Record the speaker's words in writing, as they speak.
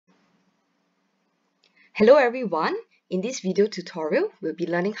Hello everyone! In this video tutorial, we'll be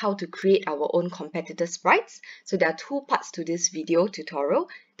learning how to create our own competitor sprites. So there are two parts to this video tutorial.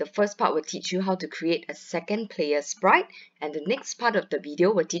 The first part will teach you how to create a second player sprite, and the next part of the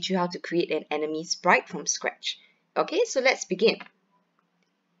video will teach you how to create an enemy sprite from scratch. Okay, so let's begin.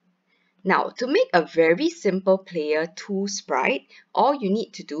 Now, to make a very simple player 2 sprite, all you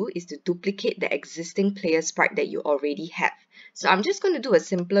need to do is to duplicate the existing player sprite that you already have. So I'm just going to do a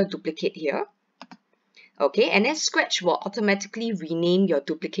simpler duplicate here. Okay, and then Scratch will automatically rename your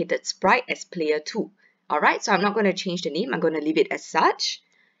duplicated sprite as player 2. Alright, so I'm not going to change the name, I'm going to leave it as such.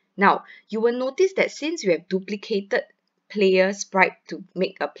 Now, you will notice that since we have duplicated player sprite to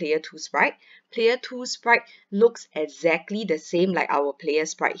make a player 2 sprite looks exactly the same like our player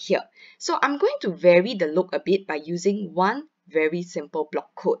sprite here. So I'm going to vary the look a bit by using one very simple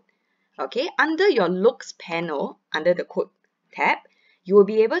block code. Okay, under your looks panel, under the code tab, you will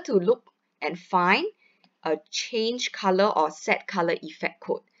be able to look and find a change color or set color effect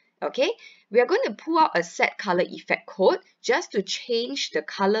code. Okay, we are going to pull out a set color effect code just to change the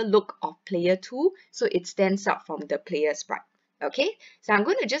color look of player 2 so it stands out from the player sprite. Okay, so I'm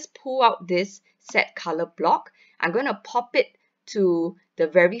going to just pull out this set color block. I'm going to pop it to the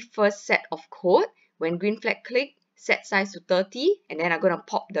very first set of code. When green flag click, set size to 30, and then I'm going to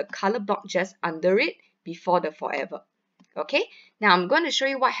pop the color block just under it before the forever. Okay, now I'm going to show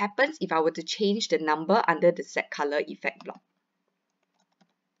you what happens if I were to change the number under the set color effect block.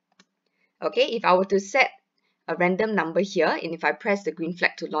 Okay, if I were to set a random number here, and if I press the green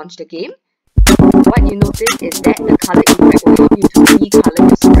flag to launch the game, what you notice is that the color effect will help you to recolor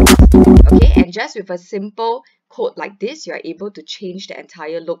your sprites. Okay, and just with a simple code like this, you are able to change the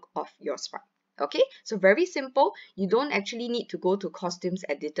entire look of your sprite. Okay, so very simple. You don't actually need to go to costumes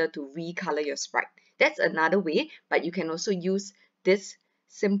editor to recolor your sprite. That's another way, but you can also use this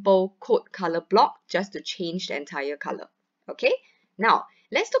simple code color block just to change the entire color. Okay, now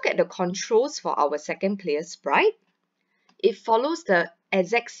let's look at the controls for our second player sprite. It follows the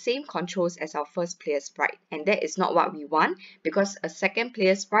exact same controls as our first player sprite, and that is not what we want because a second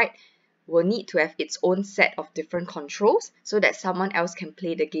player sprite will need to have its own set of different controls so that someone else can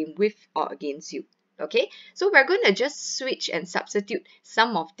play the game with or against you. Okay, so we're going to just switch and substitute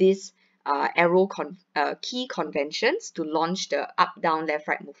some of these key conventions to launch the up, down, left,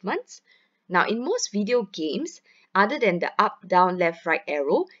 right movements. Now, in most video games, other than the up, down, left, right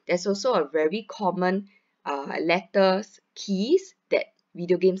arrow, there's also a very common letters, keys that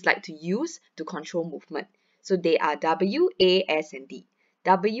video games like to use to control movement. So they are W, A, S, and D.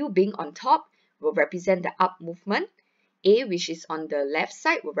 W being on top will represent the up movement. A, which is on the left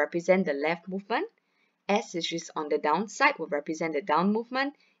side, will represent the left movement. S, which is on the down side, will represent the down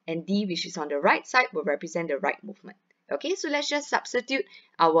movement. And D, which is on the right side, will represent the right movement. Okay, so let's just substitute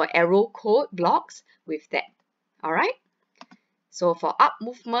our arrow code blocks with that. Alright, so for up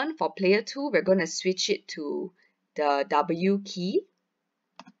movement, for player 2, we're going to switch it to the W key.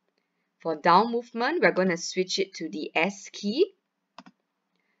 For down movement, we're going to switch it to the S key.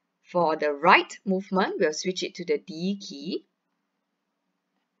 For the right movement, we'll switch it to the D key.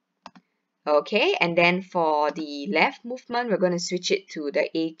 Okay, and then for the left movement, we're going to switch it to the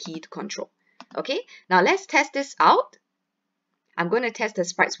A key to control. Okay, now let's test this out. I'm going to test the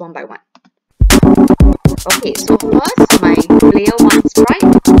sprites one by one. Okay, so first, my player 1 sprite,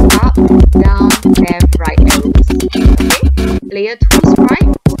 up, down, left, right arrows. Okay, player 2 sprite,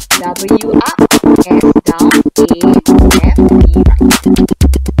 W up, S down, A left, D right.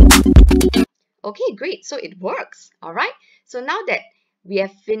 Okay, great, so it works. Alright, so now that we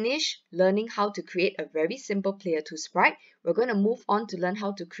have finished learning how to create a very simple player 2 sprite, we're going to move on to learn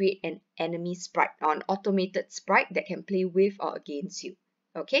how to create an enemy sprite or an automated sprite that can play with or against you.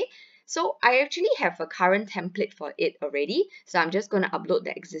 Okay, so I actually have a current template for it already, so I'm just going to upload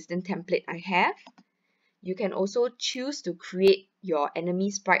the existing template I have. You can also choose to create your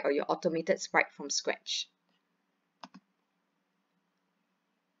enemy sprite or your automated sprite from scratch.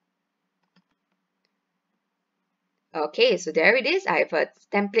 Okay, so there it is. I have a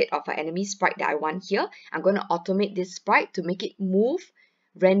template of an enemy sprite that I want here. I'm going to automate this sprite to make it move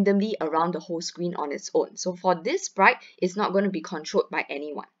randomly around the whole screen on its own. So for this sprite, it's not going to be controlled by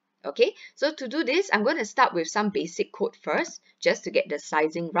anyone. Okay, so to do this, I'm going to start with some basic code first, just to get the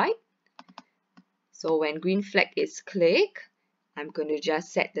sizing right. So when green flag is click, I'm going to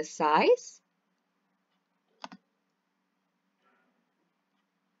just set the size.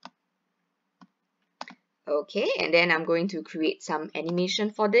 Okay, and then I'm going to create some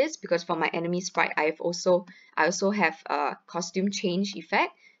animation for this because for my enemy sprite, I also have a costume change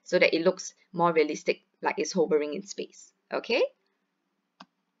effect so that it looks more realistic, like it's hovering in space. Okay.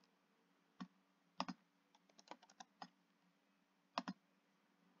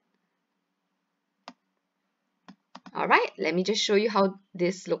 Alright, let me just show you how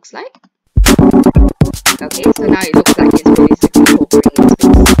this looks like. Okay, so now it looks like it's basically hovering in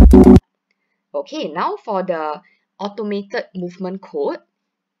space. Okay, now for the automated movement code,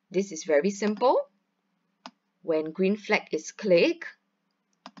 this is very simple. When green flag is clicked,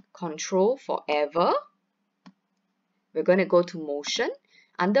 control forever. We're going to go to motion.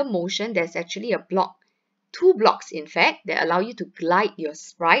 Under motion, there's actually a block, 2 blocks in fact, that allow you to glide your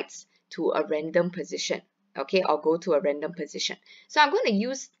sprites to a random position, okay, or go to a random position. So I'm going to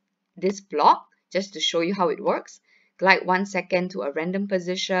use this block just to show you how it works. Glide 1 second to a random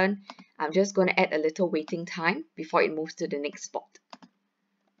position. I'm just going to add a little waiting time before it moves to the next spot.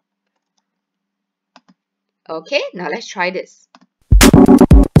 Okay, now let's try this.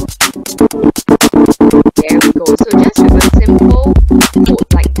 There we go. So just with a simple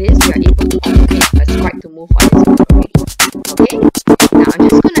code like this, you're able to automate a sprite to move on its own already. Okay, now I'm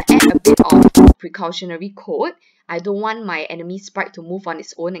just going to add a bit of precautionary code. I don't want my enemy sprite to move on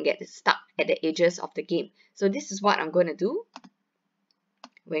its own and get stuck at the edges of the game. So this is what I'm going to do.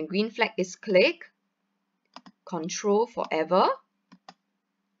 When green flag is clicked, control forever.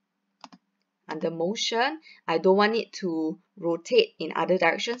 Under motion, I don't want it to rotate in other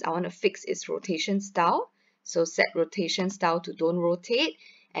directions. I want to fix its rotation style. So set rotation style to don't rotate.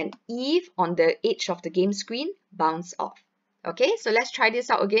 And if on the edge of the game screen, bounce off. Okay, so let's try this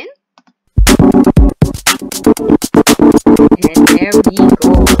out again. And there we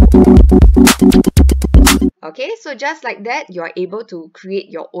go. Okay, so just like that, you are able to create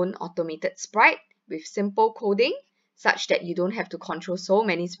your own automated sprite with simple coding, such that you don't have to control so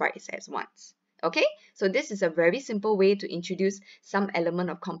many sprites at once. Okay, so this is a very simple way to introduce some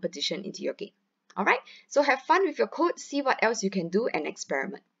element of competition into your game. Alright, so have fun with your code, see what else you can do and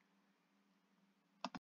experiment.